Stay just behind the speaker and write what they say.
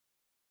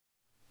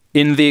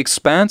In The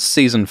Expanse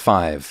Season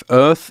 5,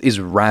 Earth is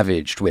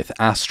ravaged with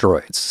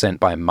asteroids sent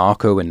by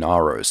Marco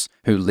Inaros,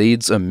 who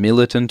leads a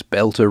militant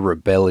Belter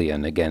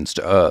rebellion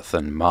against Earth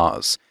and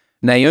Mars.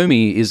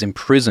 Naomi is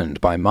imprisoned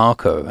by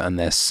Marco and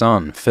their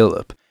son,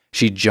 Philip.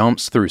 She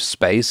jumps through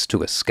space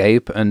to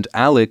escape, and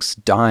Alex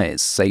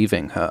dies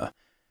saving her.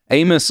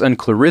 Amos and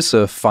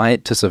Clarissa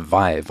fight to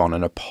survive on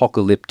an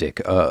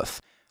apocalyptic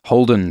Earth.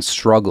 Holden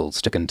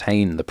struggles to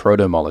contain the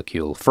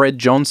protomolecule. Fred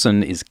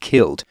Johnson is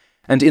killed.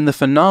 And in the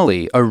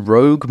finale, a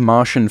rogue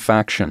Martian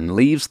faction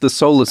leaves the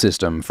solar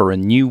system for a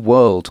new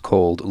world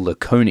called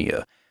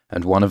Laconia,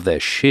 and one of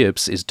their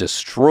ships is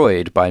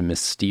destroyed by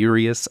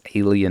mysterious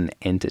alien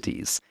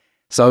entities.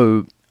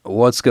 So,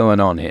 what's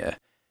going on here?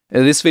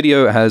 This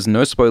video has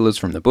no spoilers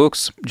from the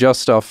books,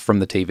 just stuff from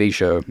the TV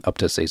show up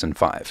to Season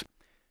 5.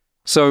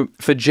 So,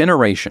 for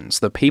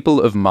generations, the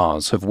people of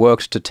Mars have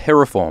worked to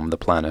terraform the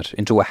planet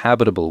into a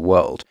habitable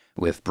world,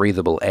 with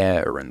breathable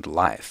air and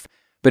life.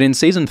 But in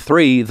Season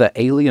 3, the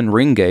alien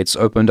ring gates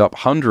opened up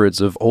hundreds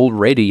of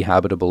already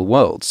habitable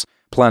worlds,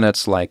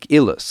 planets like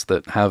Ilus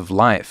that have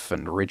life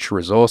and rich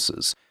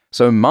resources.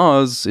 So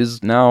Mars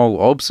is now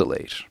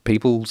obsolete.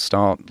 People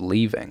start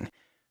leaving.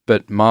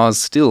 But Mars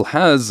still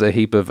has a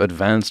heap of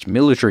advanced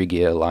military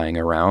gear lying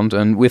around,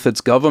 and with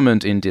its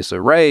government in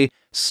disarray,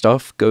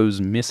 stuff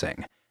goes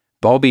missing.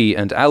 Bobbie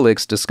and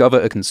Alex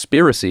discover a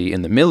conspiracy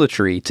in the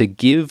military to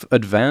give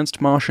advanced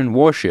Martian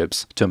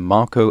warships to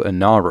Marco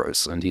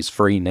Inaros and his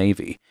Free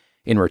Navy.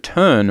 In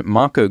return,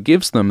 Marco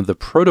gives them the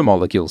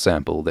protomolecule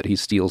sample that he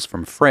steals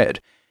from Fred.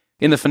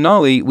 In the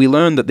finale, we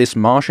learn that this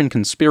Martian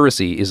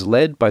conspiracy is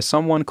led by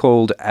someone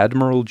called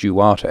Admiral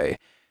Duarte,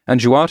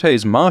 and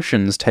Duarte's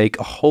Martians take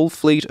a whole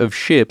fleet of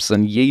ships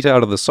and yeet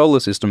out of the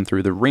solar system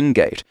through the ring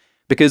gate,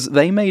 because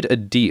they made a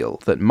deal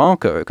that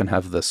Marco can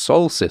have the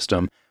Sol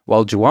system,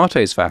 while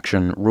Duarte's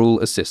faction rule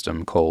a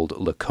system called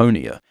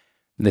Laconia.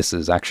 This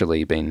has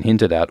actually been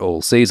hinted at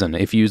all season.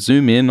 If you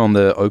zoom in on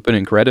the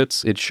opening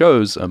credits, it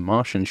shows a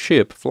Martian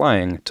ship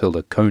flying to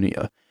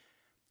Laconia.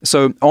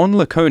 So, on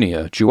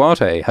Laconia,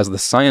 Duarte has the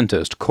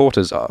scientist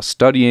Cortazar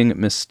studying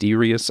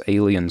mysterious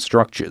alien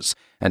structures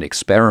and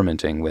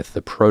experimenting with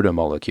the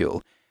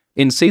protomolecule.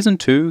 In Season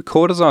 2,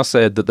 Cortazar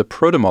said that the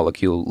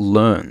protomolecule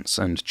learns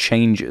and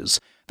changes,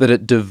 that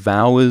it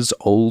devours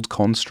old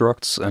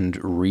constructs and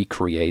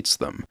recreates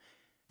them.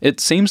 It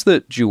seems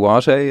that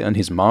Duarte and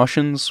his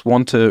Martians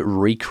want to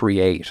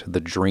recreate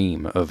the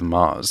dream of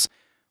Mars.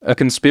 A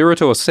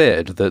conspirator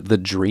said that the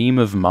dream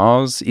of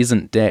Mars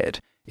isn't dead,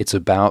 it's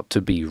about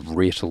to be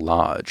writ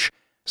large.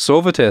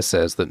 Sauveterre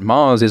says that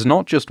Mars is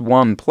not just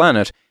one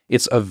planet,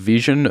 it's a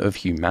vision of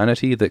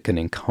humanity that can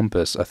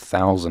encompass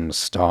 1,000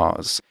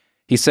 stars.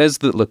 He says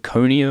that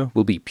Laconia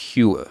will be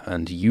pure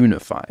and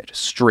unified,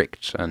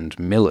 strict and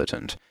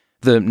militant.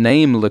 The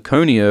name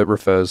Laconia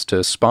refers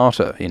to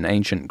Sparta in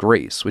ancient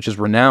Greece, which is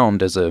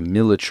renowned as a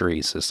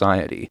military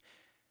society.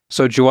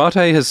 So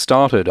Duarte has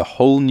started a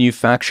whole new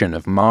faction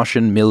of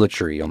Martian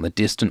military on the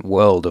distant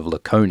world of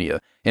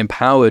Laconia,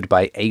 empowered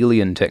by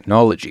alien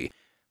technology,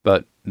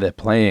 but they're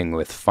playing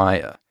with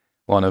fire.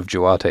 One of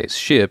Duarte's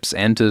ships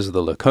enters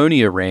the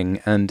Laconia ring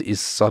and is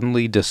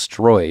suddenly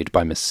destroyed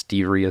by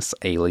mysterious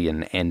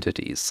alien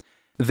entities.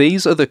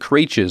 These are the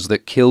creatures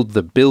that killed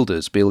the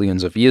Builders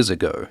billions of years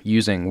ago,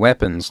 using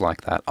weapons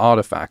like that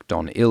artifact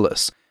on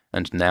Ilus,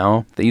 and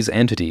now these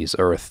entities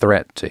are a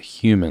threat to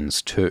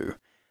humans too.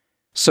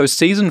 So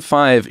Season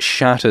 5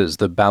 shatters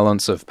the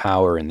balance of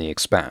power in the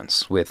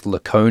Expanse, with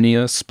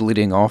Laconia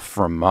splitting off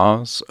from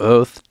Mars,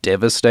 Earth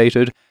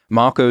devastated,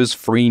 Marco's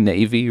Free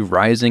Navy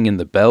rising in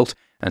the belt,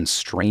 and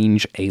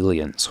strange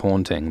aliens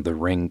haunting the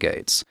ring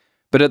gates.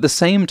 But at the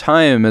same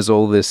time as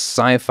all this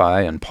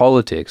sci-fi and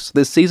politics,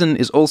 this season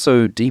is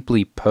also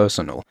deeply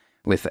personal,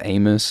 with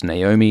Amos,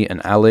 Naomi,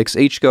 and Alex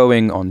each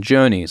going on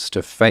journeys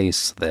to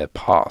face their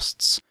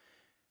pasts.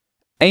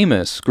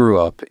 Amos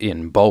grew up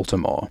in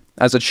Baltimore.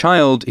 As a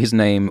child, his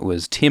name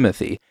was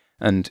Timothy,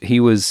 and he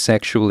was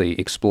sexually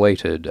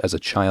exploited as a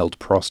child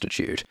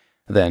prostitute,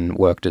 then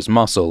worked as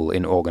muscle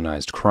in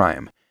organized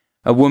crime.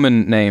 A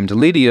woman named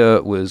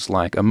Lydia was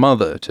like a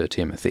mother to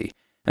Timothy,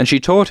 and she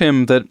taught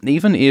him that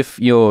even if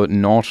you're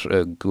not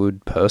a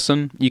good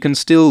person, you can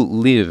still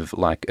live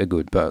like a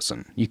good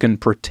person. You can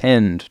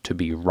pretend to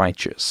be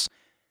righteous.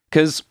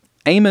 'Cause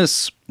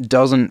Amos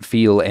doesn't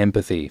feel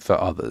empathy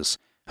for others.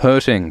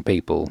 Hurting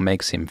people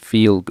makes him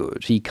feel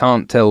good. He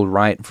can't tell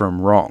right from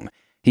wrong.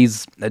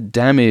 He's a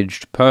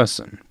damaged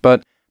person.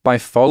 But by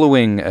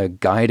following a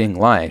guiding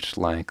light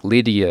like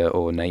Lydia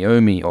or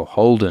Naomi or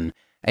Holden,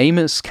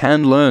 Amos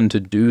can learn to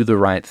do the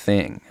right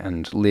thing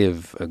and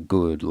live a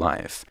good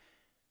life.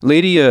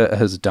 Lydia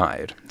has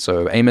died,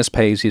 so Amos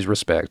pays his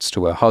respects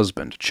to her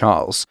husband,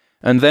 Charles,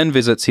 and then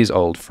visits his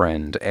old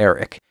friend,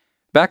 Eric.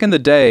 Back in the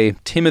day,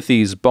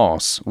 Timothy's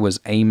boss was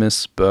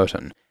Amos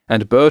Burton,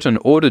 and Burton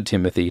ordered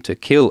Timothy to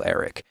kill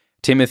Eric.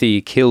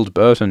 Timothy killed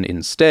Burton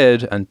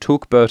instead and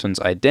took Burton's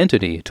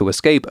identity to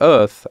escape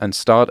Earth and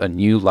start a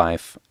new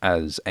life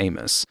as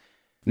Amos.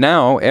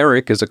 Now,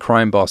 Eric is a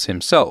crime boss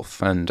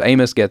himself, and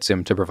Amos gets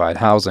him to provide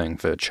housing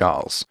for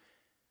Charles.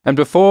 And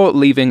before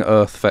leaving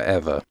Earth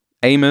forever,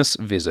 Amos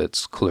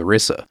visits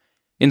Clarissa.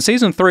 In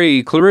Season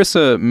 3,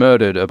 Clarissa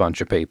murdered a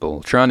bunch of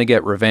people, trying to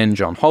get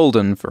revenge on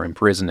Holden for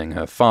imprisoning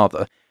her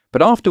father,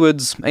 but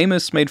afterwards,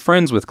 Amos made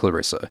friends with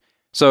Clarissa,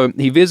 so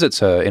he visits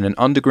her in an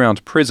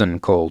underground prison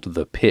called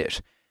the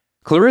Pit.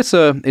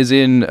 Clarissa is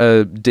in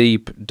a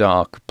deep,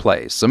 dark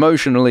place,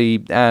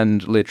 emotionally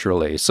and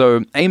literally,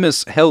 so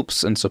Amos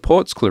helps and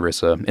supports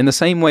Clarissa in the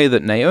same way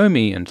that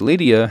Naomi and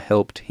Lydia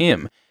helped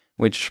him,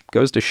 which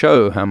goes to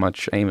show how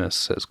much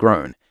Amos has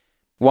grown.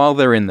 While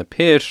they're in the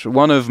pit,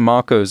 one of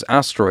Marco's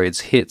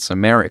asteroids hits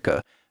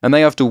America, and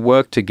they have to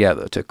work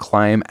together to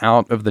climb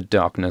out of the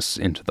darkness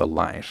into the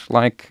light,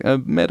 like a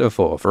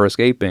metaphor for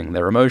escaping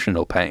their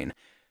emotional pain.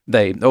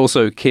 They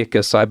also kick a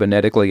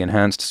cybernetically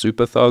enhanced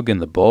super thug in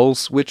the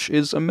balls, which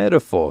is a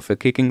metaphor for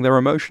kicking their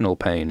emotional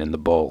pain in the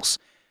balls.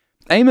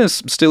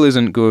 Amos still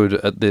isn't good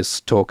at this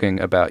talking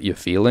about your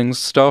feelings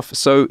stuff,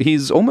 so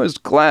he's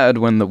almost glad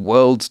when the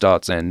world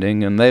starts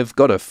ending and they've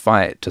got to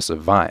fight to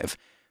survive.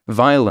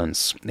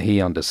 Violence,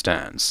 he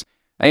understands.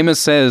 Amos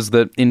says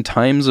that in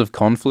times of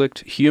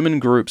conflict, human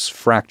groups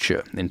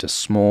fracture into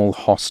small,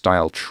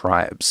 hostile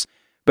tribes.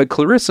 But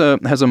Clarissa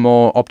has a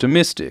more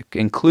optimistic,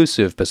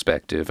 inclusive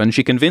perspective, and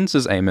she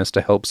convinces Amos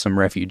to help some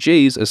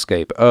refugees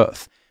escape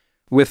Earth.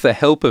 With the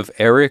help of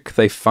Eric,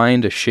 they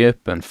find a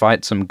ship and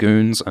fight some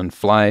goons and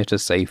fly to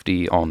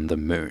safety on the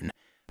moon.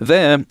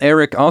 There,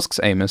 Eric asks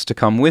Amos to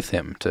come with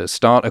him to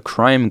start a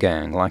crime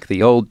gang like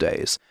the old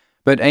days.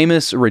 But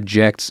Amos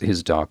rejects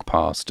his dark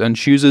past and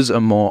chooses a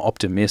more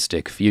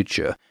optimistic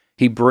future.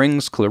 He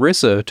brings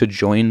Clarissa to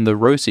join the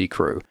Rosie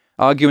crew,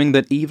 arguing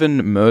that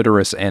even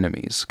murderous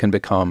enemies can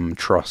become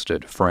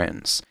trusted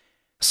friends.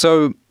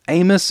 So,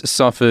 Amos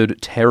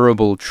suffered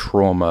terrible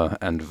trauma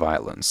and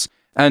violence,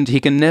 and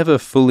he can never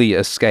fully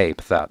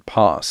escape that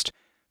past.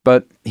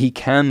 But he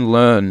can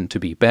learn to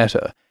be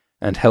better,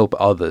 and help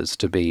others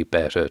to be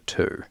better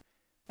too.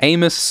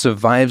 Amos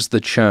survives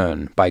the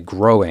churn by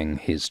growing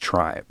his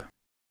tribe.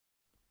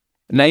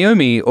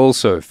 Naomi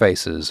also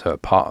faces her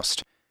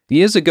past.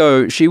 Years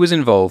ago, she was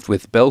involved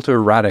with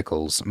Belter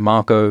radicals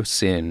Marco,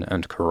 Sin,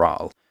 and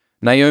Corral.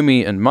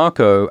 Naomi and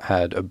Marco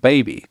had a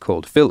baby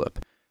called Philip.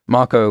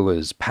 Marco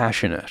was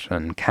passionate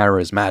and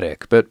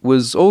charismatic, but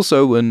was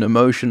also an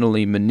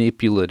emotionally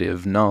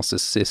manipulative,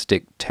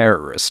 narcissistic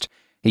terrorist.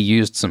 He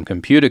used some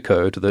computer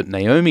code that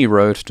Naomi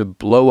wrote to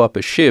blow up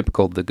a ship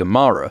called the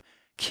Gamara,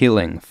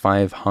 killing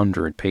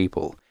 500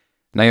 people.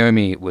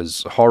 Naomi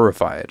was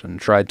horrified and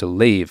tried to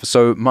leave,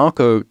 so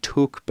Marco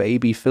took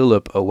baby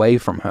Philip away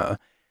from her.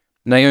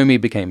 Naomi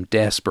became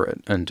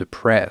desperate and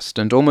depressed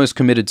and almost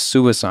committed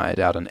suicide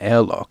out an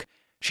airlock.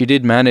 She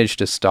did manage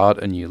to start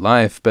a new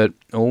life, but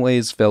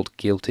always felt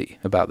guilty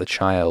about the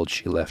child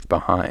she left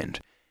behind.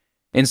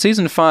 In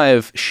Season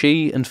 5,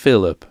 she and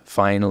Philip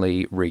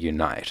finally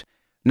reunite.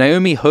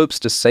 Naomi hopes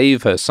to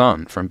save her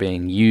son from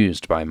being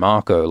used by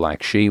Marco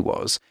like she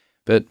was,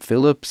 but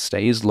Philip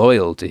stays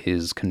loyal to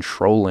his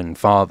controlling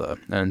father,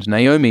 and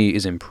Naomi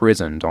is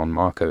imprisoned on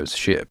Marco's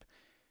ship.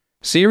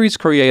 Series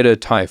creator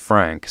Ty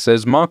Frank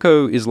says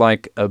Marco is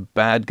like a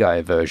bad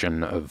guy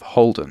version of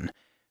Holden.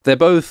 They're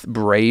both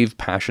brave,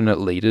 passionate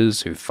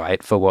leaders who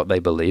fight for what they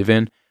believe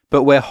in,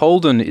 but where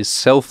Holden is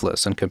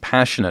selfless and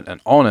compassionate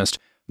and honest,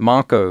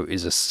 Marco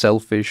is a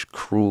selfish,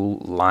 cruel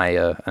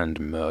liar and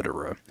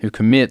murderer who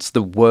commits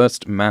the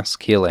worst mass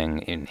killing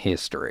in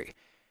history.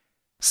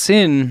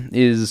 Sin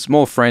is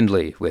more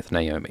friendly with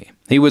Naomi.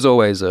 He was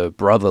always a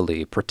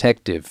brotherly,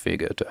 protective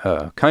figure to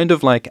her, kind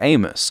of like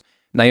Amos.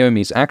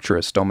 Naomi's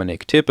actress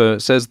Dominic Tipper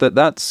says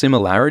that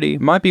similarity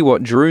might be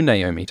what drew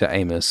Naomi to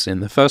Amos in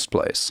the first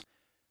place.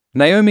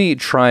 Naomi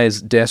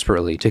tries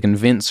desperately to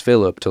convince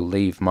Philip to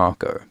leave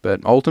Marco, but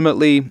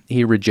ultimately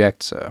he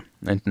rejects her,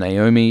 and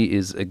Naomi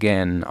is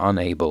again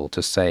unable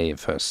to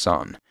save her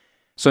son.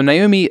 So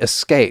Naomi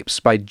escapes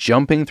by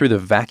jumping through the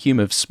vacuum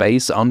of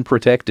space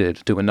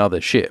unprotected to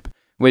another ship,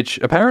 which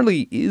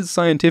apparently is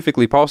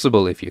scientifically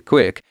possible if you're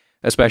quick,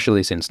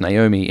 especially since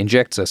Naomi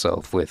injects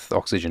herself with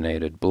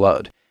oxygenated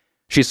blood.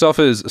 She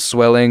suffers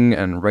swelling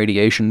and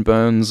radiation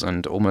burns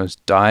and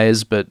almost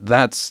dies, but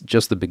that's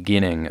just the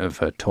beginning of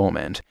her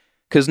torment.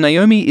 Because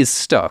Naomi is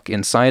stuck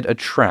inside a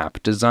trap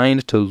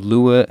designed to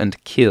lure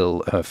and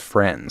kill her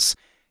friends.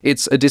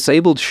 It's a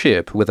disabled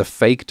ship with a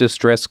fake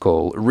distress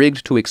call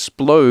rigged to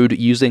explode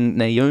using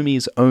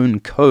Naomi's own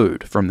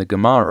code from the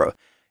Gamara.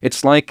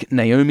 It's like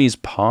Naomi's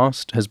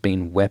past has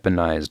been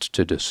weaponized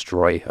to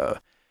destroy her.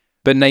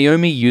 But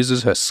Naomi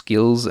uses her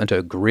skills and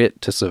her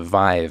grit to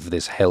survive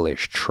this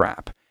hellish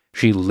trap.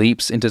 She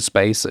leaps into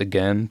space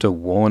again to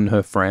warn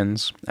her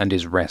friends and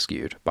is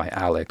rescued by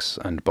Alex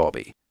and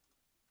Bobbie.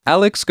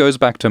 Alex goes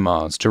back to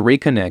Mars to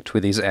reconnect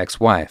with his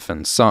ex-wife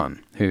and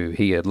son, who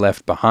he had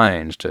left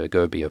behind to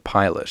go be a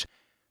pilot.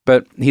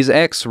 But his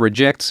ex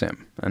rejects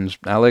him, and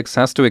Alex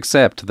has to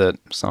accept that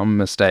some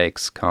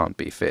mistakes can't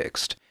be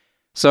fixed.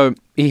 So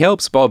he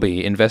helps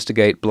Bobbie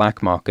investigate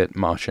black market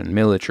Martian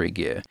military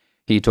gear.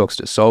 He talks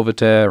to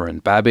Solitaire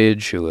and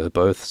Babbage, who are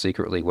both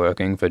secretly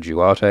working for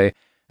Duarte,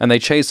 and they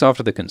chase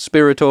after the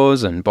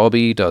conspirators, and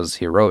Bobbie does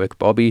heroic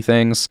Bobbie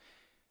things.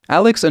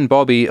 Alex and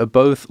Bobbie are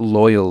both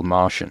loyal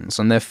Martians,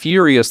 and they're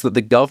furious that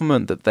the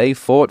government that they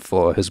fought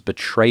for has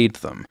betrayed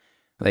them.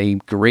 They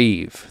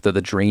grieve that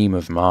the dream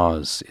of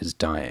Mars is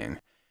dying.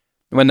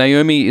 When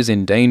Naomi is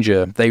in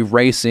danger, they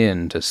race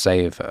in to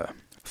save her.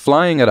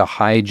 Flying at a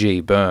high G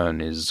burn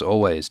is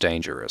always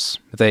dangerous.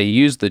 They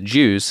use the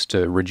juice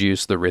to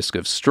reduce the risk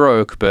of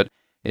stroke, but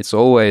it's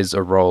always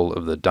a roll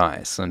of the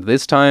dice, and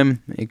this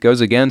time it goes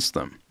against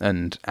them,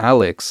 and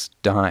Alex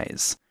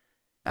dies.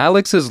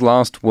 Alex's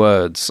last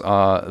words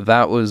are,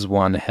 "That was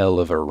one hell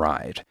of a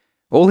ride."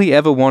 All he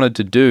ever wanted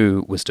to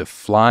do was to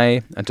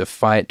fly and to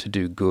fight to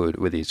do good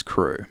with his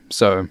crew.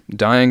 So,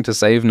 dying to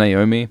save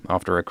Naomi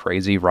after a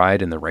crazy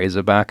ride in the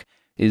Razorback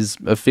is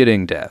a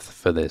fitting death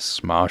for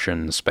this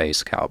Martian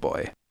space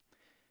cowboy.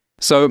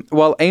 So,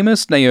 while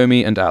Amos,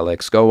 Naomi, and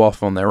Alex go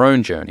off on their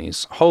own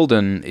journeys,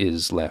 Holden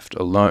is left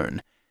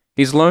alone.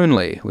 He's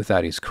lonely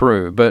without his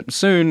crew, but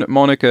soon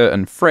Monica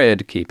and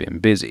Fred keep him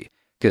busy,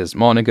 because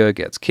Monica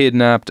gets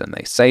kidnapped and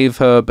they save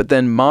her, but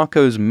then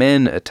Marco's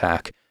men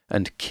attack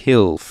and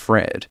kill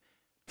Fred.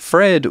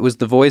 Fred was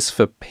the voice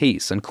for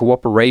peace and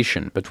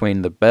cooperation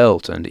between the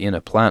Belt and inner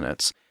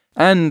planets,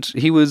 and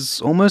he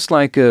was almost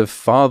like a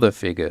father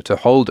figure to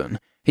Holden.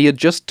 He had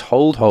just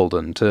told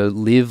Holden to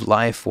live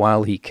life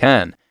while he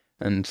can,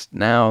 and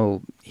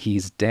now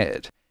he's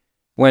dead.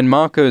 When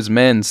Marco's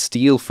men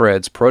steal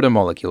Fred's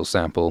protomolecule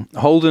sample,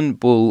 Holden,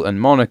 Bull,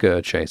 and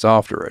Monica chase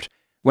after it.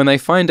 When they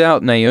find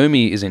out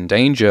Naomi is in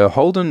danger,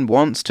 Holden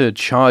wants to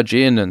charge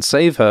in and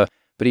save her,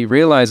 but he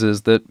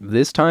realizes that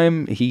this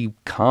time he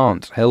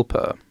can't help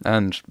her,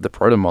 and the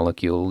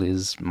protomolecule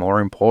is more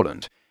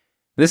important.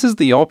 This is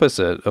the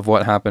opposite of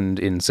what happened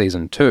in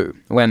Season 2,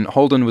 when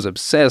Holden was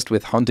obsessed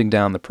with hunting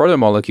down the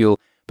protomolecule,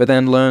 but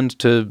then learned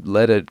to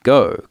let it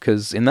go,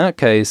 because in that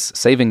case,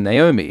 saving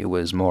Naomi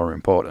was more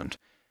important.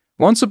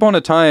 Once upon a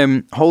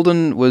time,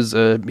 Holden was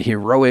a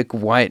heroic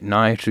white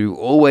knight who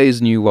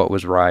always knew what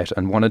was right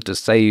and wanted to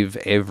save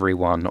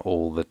everyone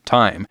all the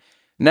time.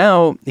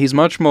 Now, he's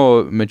much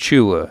more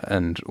mature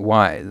and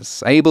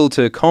wise, able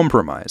to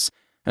compromise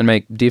and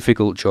make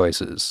difficult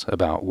choices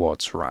about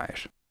what's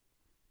right.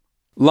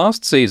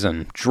 Last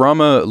season,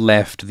 Drummer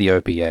left the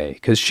OPA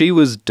because she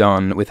was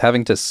done with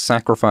having to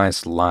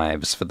sacrifice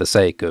lives for the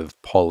sake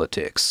of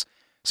politics.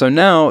 So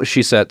now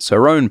she sets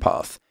her own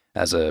path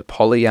as a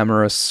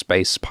polyamorous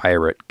space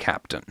pirate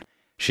captain.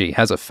 She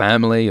has a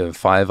family of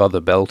 5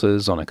 other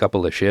Belters on a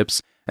couple of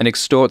ships and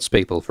extorts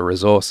people for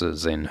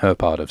resources in her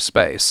part of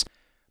space.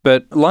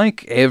 But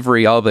like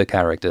every other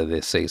character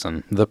this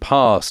season, the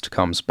past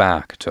comes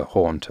back to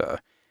haunt her.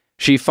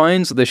 She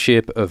finds the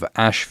ship of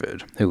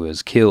Ashford, who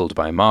was killed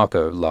by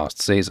Marco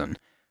last season.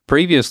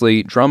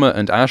 Previously, Drummer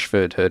and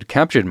Ashford had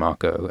captured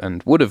Marco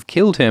and would have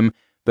killed him,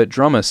 but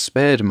Drummer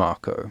spared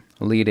Marco,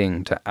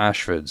 leading to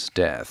Ashford's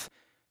death.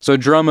 So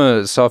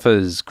Drummer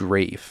suffers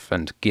grief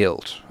and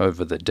guilt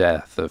over the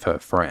death of her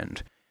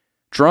friend.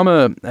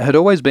 Drummer had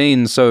always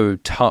been so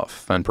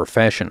tough and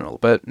professional,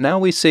 but now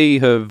we see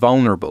her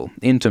vulnerable,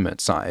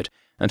 intimate side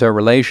and her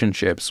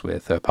relationships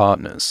with her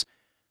partners.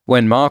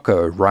 When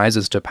Marco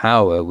rises to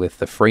power with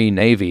the Free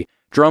Navy,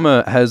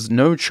 Drummer has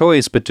no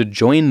choice but to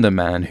join the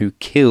man who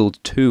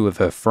killed 2 of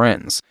her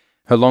friends,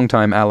 her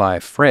longtime ally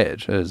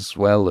Fred, as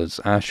well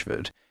as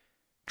Ashford.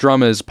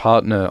 Drummer's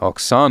partner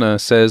Oksana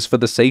says for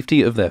the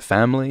safety of their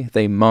family,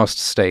 they must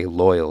stay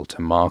loyal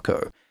to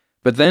Marco.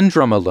 But then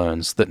Drummer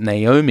learns that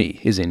Naomi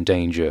is in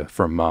danger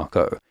from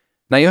Marco.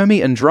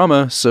 Naomi and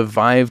Drummer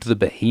survived the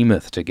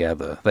behemoth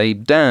together. They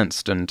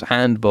danced and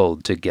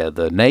handballed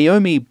together.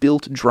 Naomi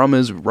built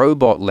Drummer's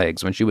robot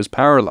legs when she was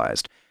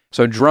paralyzed,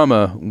 so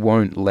Drummer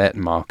won't let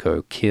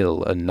Marco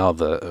kill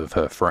another of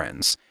her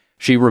friends.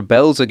 She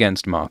rebels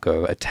against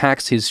Marco,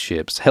 attacks his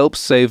ships, helps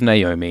save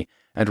Naomi,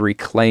 and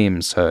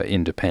reclaims her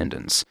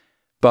independence.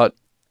 But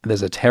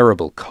there's a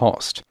terrible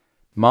cost.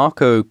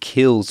 Marco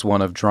kills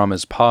one of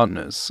Drummer's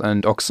partners,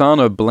 and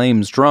Oksana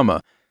blames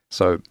Drummer,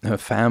 so her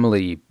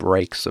family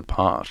breaks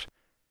apart.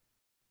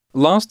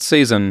 Last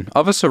season,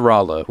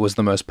 Avasarala was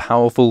the most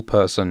powerful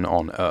person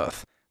on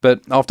Earth,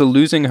 but after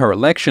losing her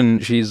election,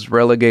 she's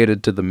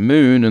relegated to the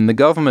moon and the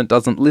government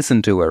doesn't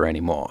listen to her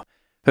anymore.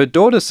 Her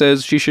daughter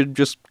says she should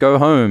just go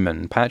home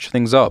and patch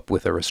things up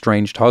with her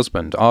estranged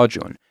husband,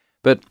 Arjun.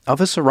 But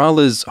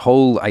Avasarala's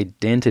whole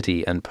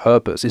identity and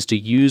purpose is to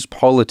use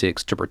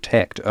politics to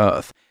protect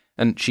Earth,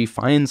 and she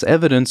finds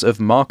evidence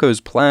of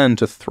Marco's plan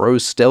to throw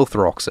stealth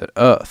rocks at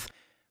Earth.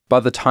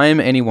 By the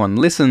time anyone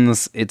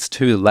listens, it's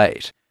too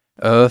late.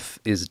 Earth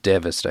is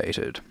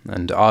devastated,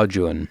 and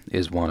Arjun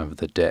is one of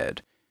the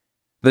dead.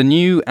 The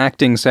new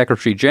acting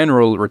Secretary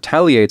General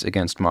retaliates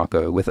against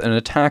Marco with an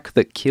attack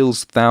that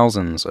kills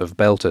thousands of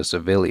Belter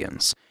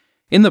civilians.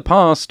 In the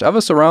past,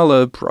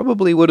 Avasarala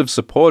probably would have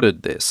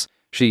supported this.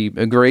 She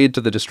agreed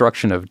to the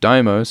destruction of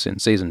Amos in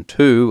Season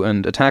 2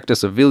 and attacked a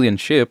civilian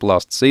ship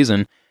last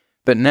season,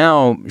 but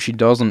now she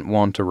doesn't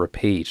want to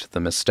repeat the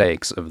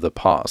mistakes of the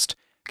past.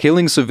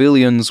 Killing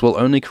civilians will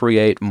only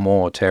create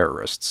more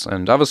terrorists,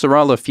 and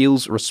Avasarala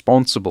feels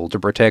responsible to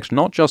protect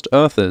not just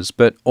Earthers,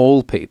 but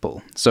all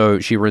people, so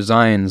she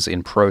resigns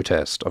in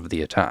protest of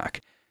the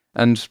attack.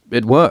 And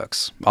it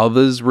works.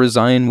 Others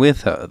resign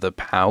with her, the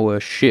power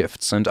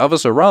shifts, and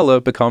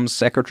Avasarala becomes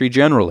Secretary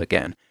General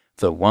again,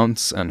 the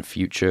once and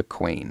future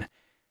Queen.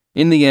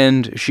 In the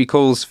end, she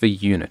calls for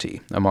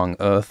unity among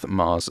Earth,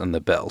 Mars, and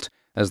the Belt,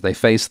 as they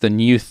face the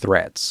new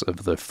threats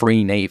of the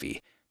Free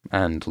Navy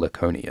and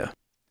Laconia.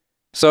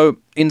 So,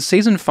 in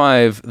Season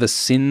 5, the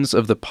sins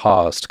of the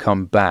past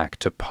come back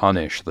to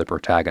punish the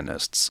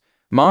protagonists.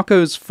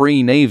 Marco's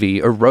Free Navy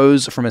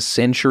arose from a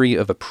century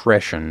of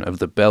oppression of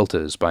the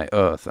Belters by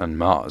Earth and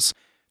Mars.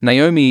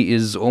 Naomi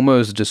is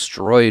almost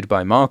destroyed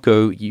by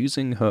Marco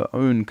using her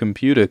own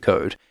computer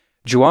code.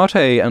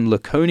 Duarte and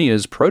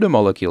Laconia's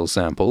protomolecule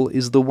sample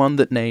is the one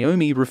that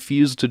Naomi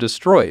refused to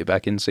destroy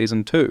back in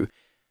Season 2.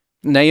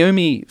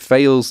 Naomi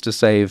fails to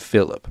save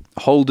Philip.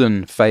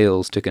 Holden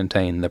fails to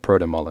contain the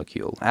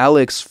protomolecule.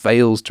 Alex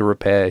fails to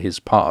repair his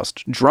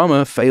past.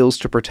 Drummer fails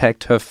to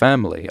protect her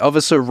family.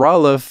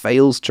 Avasarala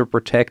fails to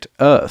protect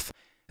Earth.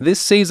 This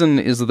season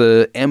is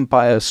the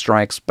Empire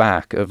Strikes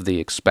Back of the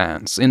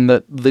Expanse, in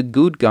that the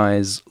good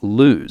guys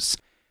lose.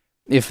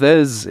 If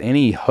there's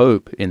any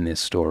hope in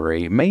this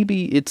story,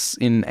 maybe it's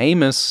in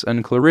Amos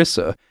and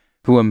Clarissa,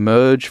 who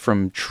emerge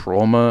from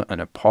trauma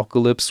and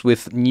apocalypse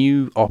with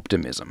new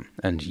optimism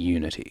and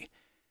unity.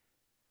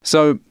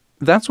 So,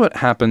 that's what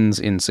happens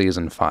in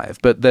Season 5,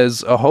 but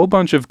there's a whole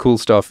bunch of cool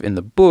stuff in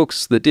the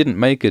books that didn't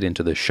make it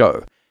into the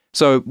show.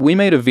 So, we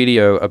made a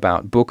video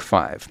about Book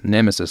 5,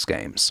 Nemesis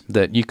Games,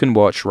 that you can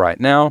watch right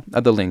now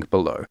at the link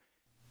below.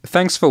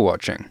 Thanks for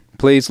watching.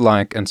 Please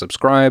like and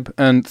subscribe,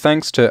 and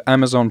thanks to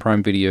Amazon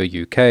Prime Video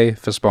UK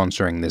for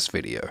sponsoring this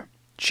video.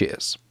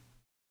 Cheers.